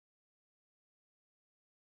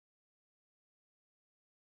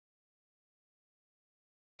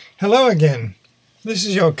Hello again. This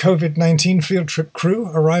is your COVID-19 field trip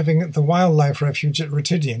crew arriving at the Wildlife Refuge at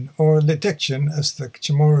Ritidian, or Ritidian as the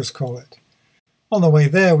Chamorros call it. On the way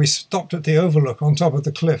there we stopped at the overlook on top of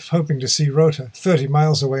the cliff, hoping to see Rota 30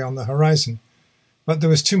 miles away on the horizon, but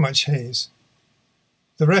there was too much haze.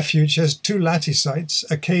 The refuge has 2 lattie sites,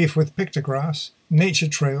 a cave with pictographs, nature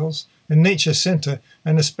trails, a nature centre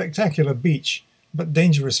and a spectacular beach, but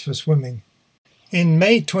dangerous for swimming. In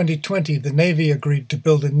May 2020, the Navy agreed to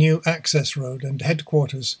build a new access road and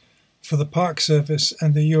headquarters for the Park Service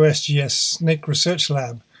and the USGS Snake Research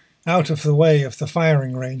Lab out of the way of the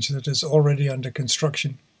firing range that is already under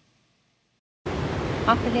construction.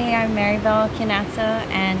 Today, I'm Maribel Kinata,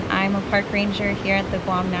 and I'm a park ranger here at the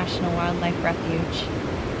Guam National Wildlife Refuge.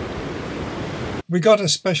 We got a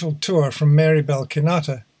special tour from Maribel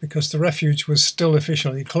Kinata because the refuge was still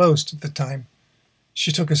officially closed at the time.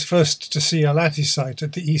 She took us first to see a lattie site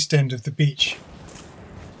at the east end of the beach.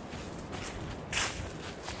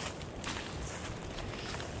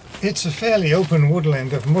 It's a fairly open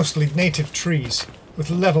woodland of mostly native trees, with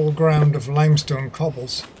level ground of limestone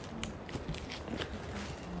cobbles.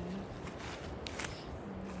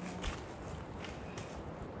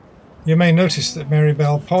 You may notice that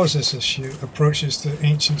Maribel pauses as she approaches the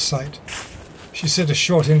ancient site. She said a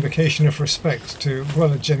short invocation of respect to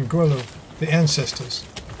Gwela, the ancestors.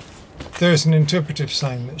 There is an interpretive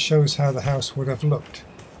sign that shows how the house would have looked.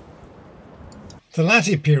 The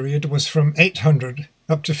lattie period was from 800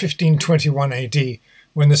 up to 1521 AD,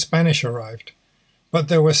 when the Spanish arrived, but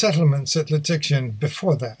there were settlements at Ritidian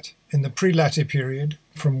before that, in the pre-lattie period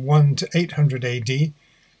from 1 to 800 AD,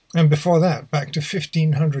 and before that back to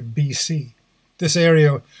 1500 BC. This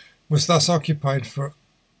area was thus occupied for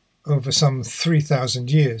over some 3,000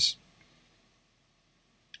 years.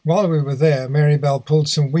 While we were there, Maribel pulled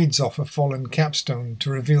some weeds off a fallen capstone to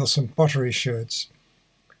reveal some pottery sherds.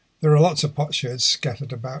 There are lots of potsherds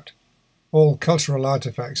scattered about. All cultural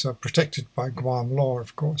artifacts are protected by Guam law,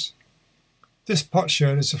 of course. This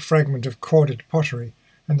potsherd is a fragment of corded pottery,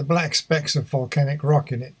 and the black specks of volcanic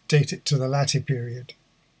rock in it date it to the lattie period.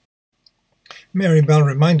 Maribel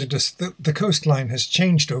reminded us that the coastline has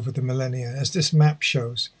changed over the millennia, as this map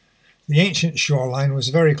shows. The ancient shoreline was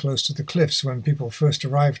very close to the cliffs when people first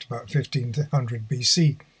arrived about 1500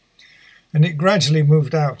 BC, and it gradually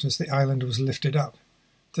moved out as the island was lifted up.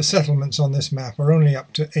 The settlements on this map are only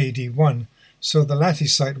up to AD 1, so the lattie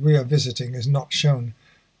site we are visiting is not shown,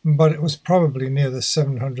 but it was probably near the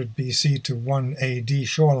 700 BC to 1 AD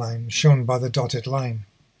shoreline shown by the dotted line.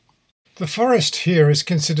 The forest here is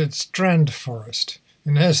considered strand forest,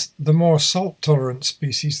 and has the more salt-tolerant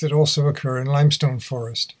species that also occur in limestone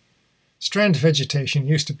forest. Strand vegetation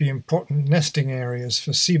used to be important nesting areas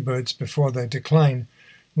for seabirds before their decline.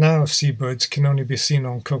 Now seabirds can only be seen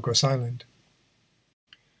on Cocos Island.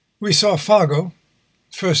 We saw Fargo,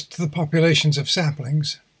 first the populations of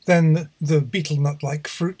saplings, then the beetle nut-like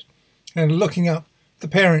fruit, and looking up, the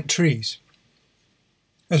parent trees,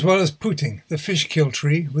 as well as Puting, the fish-kill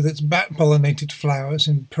tree with its bat-pollinated flowers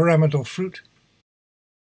and pyramidal fruit,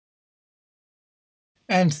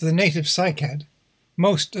 and the native cycad,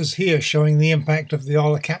 most as here showing the impact of the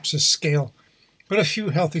Olocapsis scale, but a few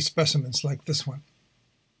healthy specimens like this one.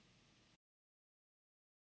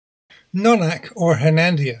 Nonak, or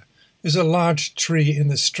Hernandia, is a large tree in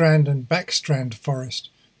the strand and backstrand forest,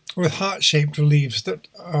 with heart-shaped leaves that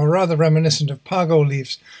are rather reminiscent of pago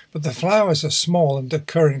leaves, but the flowers are small and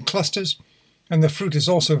occur in clusters, and the fruit is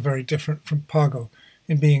also very different from pago,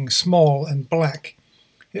 in being small and black.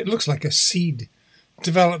 It looks like a seed,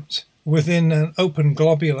 developed within an open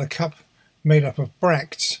globular cup made up of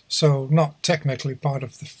bracts, so not technically part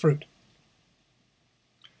of the fruit.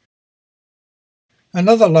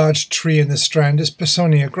 Another large tree in the strand is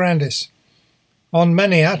Pisonia grandis. On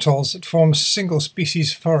many atolls it forms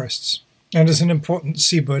single-species forests, and is an important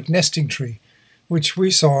seabird nesting tree, which we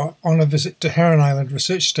saw on a visit to Heron Island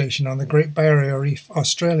Research Station on the Great Barrier Reef,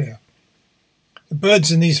 Australia. The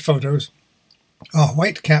birds in these photos are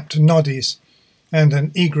white-capped noddies and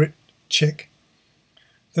an egret chick.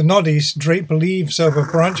 The noddies drape leaves over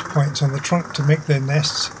branch points on the trunk to make their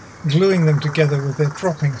nests, gluing them together with their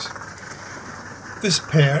droppings. This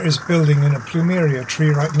pair is building in a plumeria tree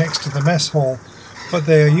right next to the mess hall, but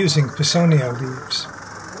they are using Pisonia leaves.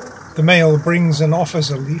 The male brings and offers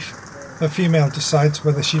a leaf. The female decides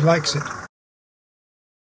whether she likes it.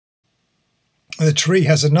 The tree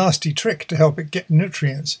has a nasty trick to help it get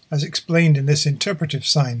nutrients, as explained in this interpretive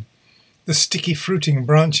sign. The sticky fruiting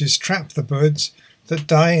branches trap the birds that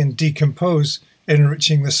die and decompose,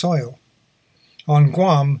 enriching the soil. On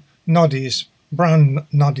Guam, noddies, brown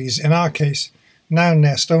noddies in our case, now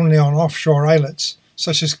nest only on offshore islets,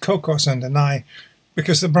 such as cocos and anai,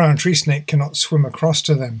 because the brown tree snake cannot swim across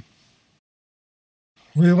to them.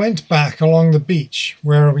 We went back along the beach,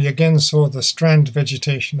 where we again saw the strand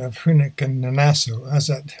vegetation of Hunik and Nanaso, as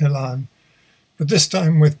at Hilan, but this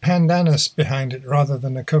time with pandanus behind it rather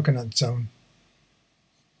than a coconut zone.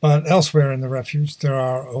 But elsewhere in the refuge there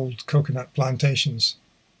are old coconut plantations.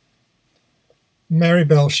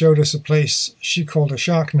 Maribel showed us a place she called a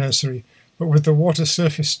shark nursery, but with the water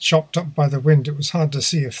surface chopped up by the wind it was hard to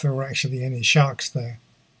see if there were actually any sharks there.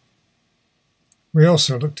 We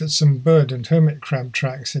also looked at some bird and hermit crab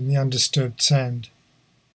tracks in the undisturbed sand,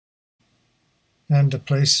 and a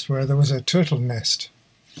place where there was a turtle nest.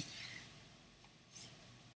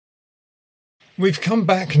 We've come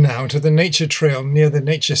back now to the nature trail near the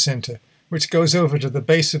nature center, which goes over to the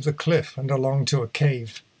base of the cliff and along to a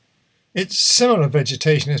cave. It's similar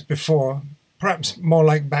vegetation as before, perhaps more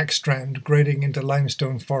like backstrand grading into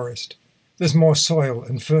limestone forest. There's more soil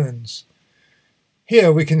and ferns.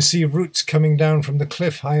 Here we can see roots coming down from the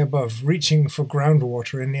cliff high above, reaching for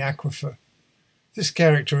groundwater in the aquifer. This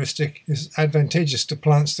characteristic is advantageous to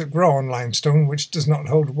plants that grow on limestone, which does not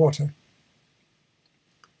hold water.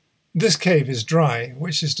 This cave is dry,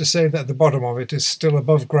 which is to say that the bottom of it is still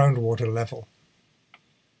above groundwater level.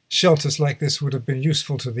 Shelters like this would have been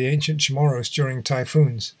useful to the ancient Chamorros during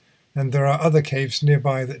typhoons, and there are other caves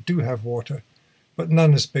nearby that do have water, but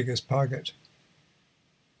none as big as Pagat.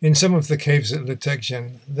 In some of the caves at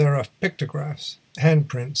Litegjen there are pictographs,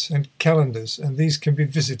 handprints, and calendars, and these can be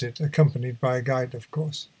visited, accompanied by a guide, of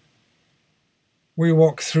course. We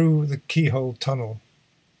walk through the keyhole tunnel.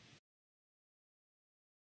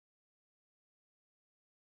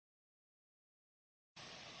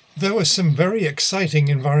 There was some very exciting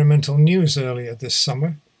environmental news earlier this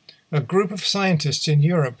summer. A group of scientists in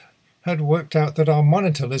Europe had worked out that our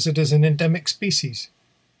monitor lizard is an endemic species.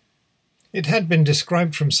 It had been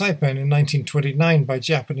described from Saipan in 1929 by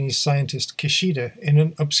Japanese scientist Kishida in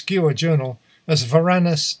an obscure journal as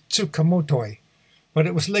Varanus tsukamotoi, but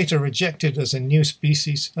it was later rejected as a new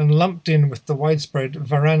species and lumped in with the widespread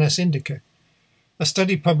Varanus indica. A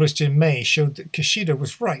study published in May showed that Kishida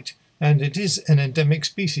was right, and it is an endemic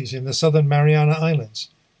species in the southern Mariana Islands,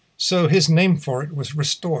 so his name for it was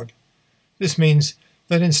restored. This means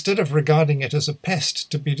that instead of regarding it as a pest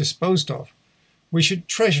to be disposed of, we should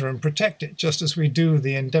treasure and protect it just as we do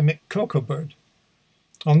the endemic cocoa bird.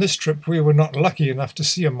 On this trip we were not lucky enough to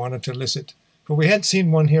see a monitor lizard, but we had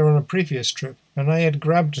seen one here on a previous trip, and I had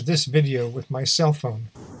grabbed this video with my cell phone.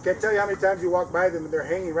 Can't tell you how many times you walk by them and they're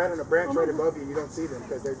hanging right on a branch right above you and you don't see them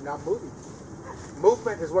because they're not moving.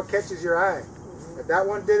 Movement is what catches your eye. If that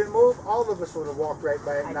one didn't move, all of us would have walked right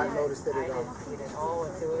by it and not noticed it at all.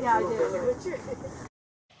 Yeah, I did.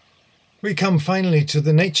 We come finally to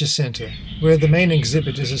the Nature Center, where the main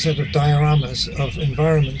exhibit is a set of dioramas of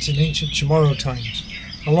environments in ancient Chamorro times,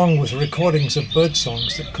 along with recordings of bird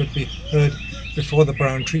songs that could be heard before the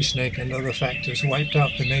brown tree snake and other factors wiped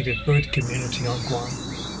out the native bird community on Guam.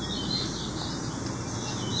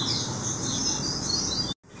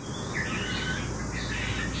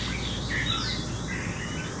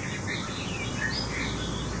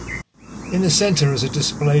 In the center is a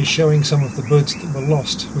display showing some of the birds that were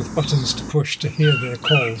lost, with buttons to push to hear their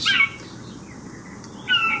calls.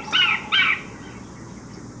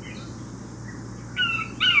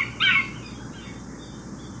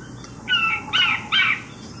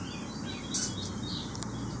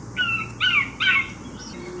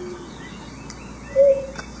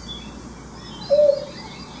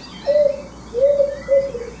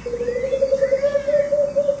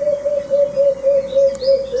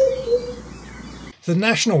 The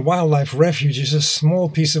National Wildlife Refuge is a small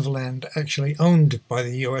piece of land actually owned by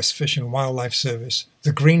the U.S. Fish and Wildlife Service,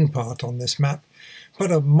 the green part on this map, but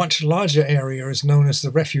a much larger area is known as the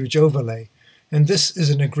Refuge Overlay, and this is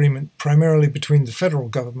an agreement primarily between the federal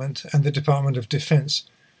government and the Department of Defense,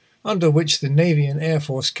 under which the Navy and Air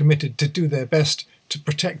Force committed to do their best to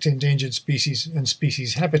protect endangered species and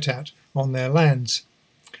species habitat on their lands.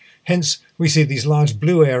 Hence, we see these large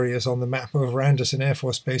blue areas on the map over Andersen Air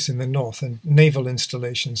Force Base in the north and naval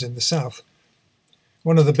installations in the south.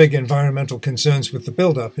 One of the big environmental concerns with the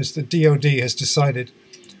build-up is that DoD has decided,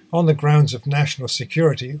 on the grounds of national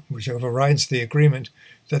security, which overrides the agreement,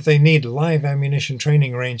 that they need live ammunition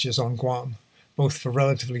training ranges on Guam, both for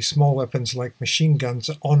relatively small weapons like machine guns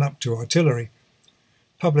on up to artillery.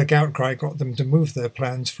 Public outcry got them to move their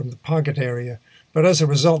plans from the Pagat area, but as a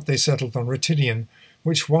result they settled on Ritidian,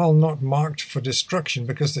 which, while not marked for destruction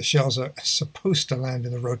because the shells are supposed to land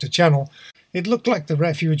in the Rota Channel, it looked like the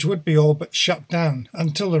refuge would be all but shut down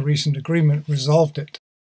until a recent agreement resolved it.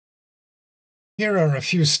 Here are a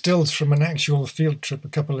few stills from an actual field trip a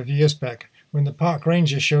couple of years back, when the park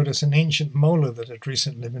ranger showed us an ancient molar that had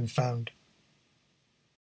recently been found.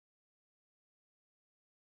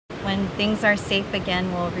 When things are safe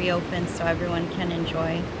again, we'll reopen so everyone can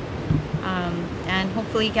enjoy. And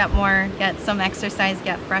hopefully get some exercise,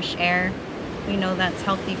 get fresh air. We know that's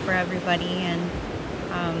healthy for everybody, and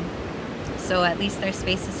so at least there's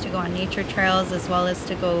spaces to go on nature trails as well as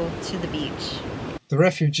to go to the beach. The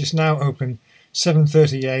refuge is now open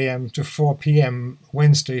 7:30 a.m. to 4 p.m.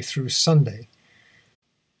 Wednesday through Sunday.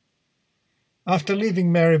 After leaving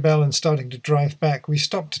Maribel and starting to drive back, we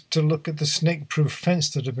stopped to look at the snake-proof fence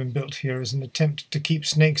that had been built here as an attempt to keep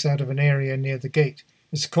snakes out of an area near the gate.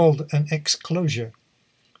 It's called an exclosure.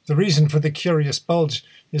 The reason for the curious bulge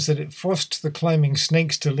is that it forced the climbing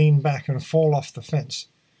snakes to lean back and fall off the fence.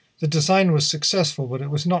 The design was successful, but it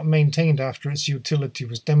was not maintained after its utility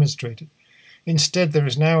was demonstrated. Instead, there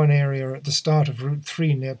is now an area at the start of Route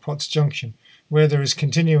 3 near Potts Junction, where there is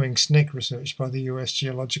continuing snake research by the U.S.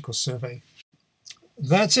 Geological Survey.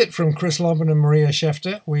 That's it from Chris Lobban and Maria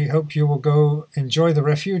Schefter. We hope you will go enjoy the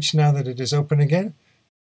refuge now that it is open again.